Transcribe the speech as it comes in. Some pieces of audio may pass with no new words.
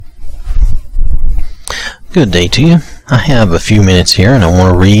Good day to you. I have a few minutes here, and I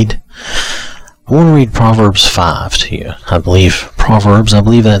want to read Proverbs 5 to you. I believe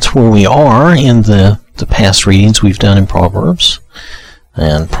that's where we are in the past readings we've done in Proverbs.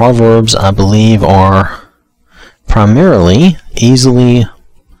 And Proverbs, I believe, are primarily easily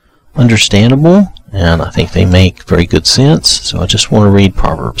understandable, and I think they make very good sense. So I just want to read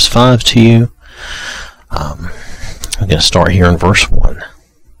Proverbs 5 to you. I'm going to start here in verse 1.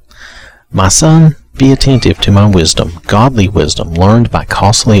 My son, be attentive to my wisdom, godly wisdom learned by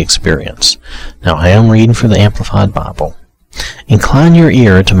costly experience. Now I am reading from the Amplified Bible. Incline your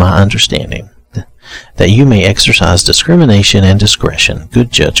ear to my understanding, that you may exercise discrimination and discretion,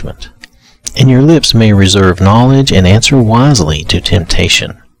 good judgment, and your lips may reserve knowledge and answer wisely to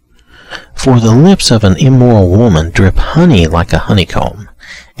temptation. For the lips of an immoral woman drip honey like a honeycomb,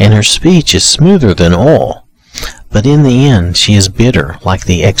 and her speech is smoother than oil. But in the end she is bitter like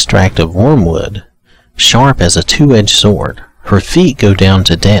the extract of wormwood, sharp as a two-edged sword. Her feet go down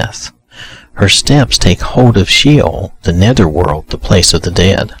to death. Her steps take hold of Sheol, the netherworld, the place of the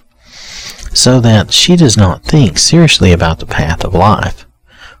dead, so that she does not think seriously about the path of life.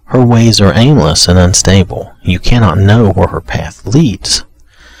 Her ways are aimless and unstable. You cannot know where her path leads.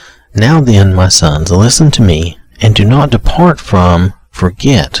 Now then, my sons, listen to me, and do not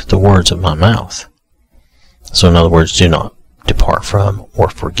forget the words of my mouth. So in other words, do not depart from or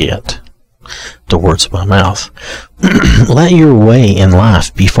forget the words of my mouth. Let your way in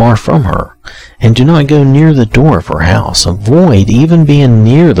life be far from her, and do not go near the door of her house. Avoid even being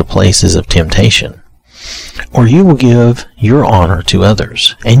near the places of temptation, or you will give your honor to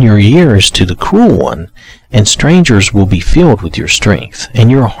others, and your years to the cruel one, and strangers will be filled with your strength,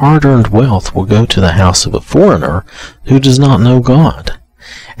 and your hard-earned wealth will go to the house of a foreigner who does not know God,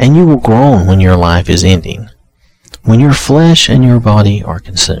 and you will groan when your life is ending, when your flesh and your body are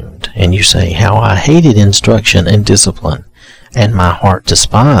consumed, and you say, how I hated instruction and discipline, and my heart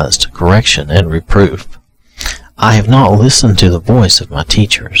despised correction and reproof. I have not listened to the voice of my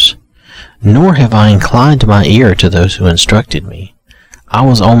teachers, nor have I inclined my ear to those who instructed me. I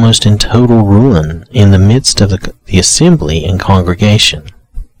was almost in total ruin in the midst of the assembly and congregation.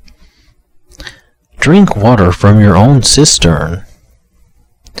 Drink water from your own cistern.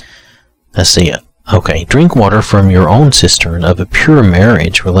 Let's see it. Okay, drink water from your own cistern of a pure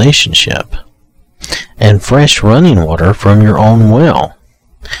marriage relationship, and fresh running water from your own well.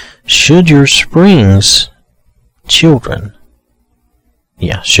 Should your springs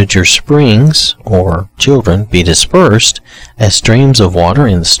or children be dispersed as streams of water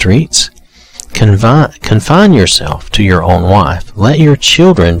in the streets, confine yourself to your own wife. Let your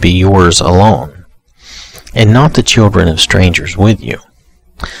children be yours alone, and not the children of strangers with you.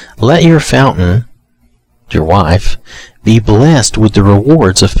 Let your fountain, your wife, be blessed with the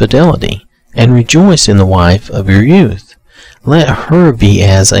rewards of fidelity, and rejoice in the wife of your youth. Let her be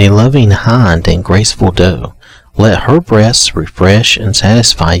as a loving hind and graceful doe. Let her breasts refresh and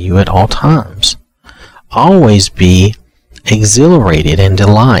satisfy you at all times. Always be exhilarated and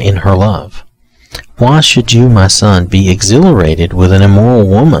delight in her love. Why should you, my son, be exhilarated with an immoral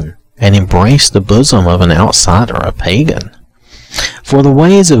woman, and embrace the bosom of an outsider, a pagan? For the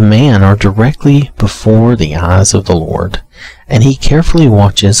ways of man are directly before the eyes of the Lord, and he carefully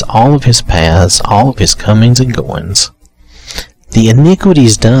watches all of his paths, all of his comings and goings. The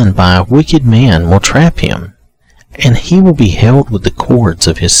iniquities done by a wicked man will trap him, and he will be held with the cords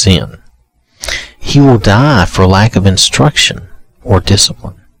of his sin. He will die for lack of instruction or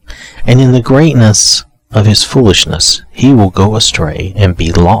discipline, and in the greatness of his foolishness he will go astray and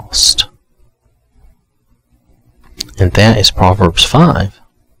be lost. And that is Proverbs 5.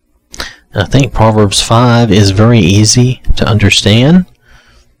 And I think Proverbs 5 is very easy to understand,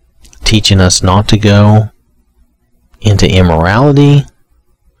 teaching us not to go into immorality,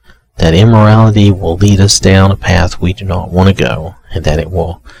 that immorality will lead us down a path we do not want to go, and that it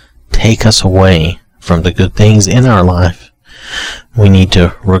will take us away from the good things in our life. We need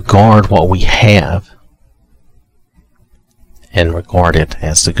to regard what we have and regard it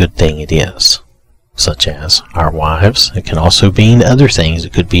as the good thing it is, such as our wives. It can also mean other things.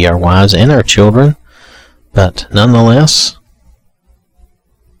 It could be our wives and our children, but nonetheless,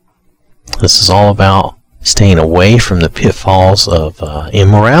 this is all about staying away from the pitfalls of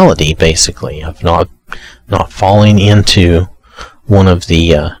immorality, basically, of not falling into one of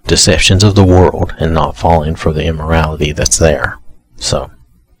the deceptions of the world and not falling for the immorality that's there. So,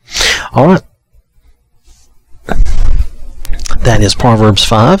 all right, that is Proverbs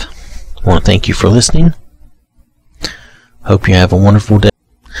 5. I want to thank you for listening. Hope you have a wonderful day.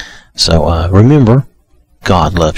 So remember, God loves you.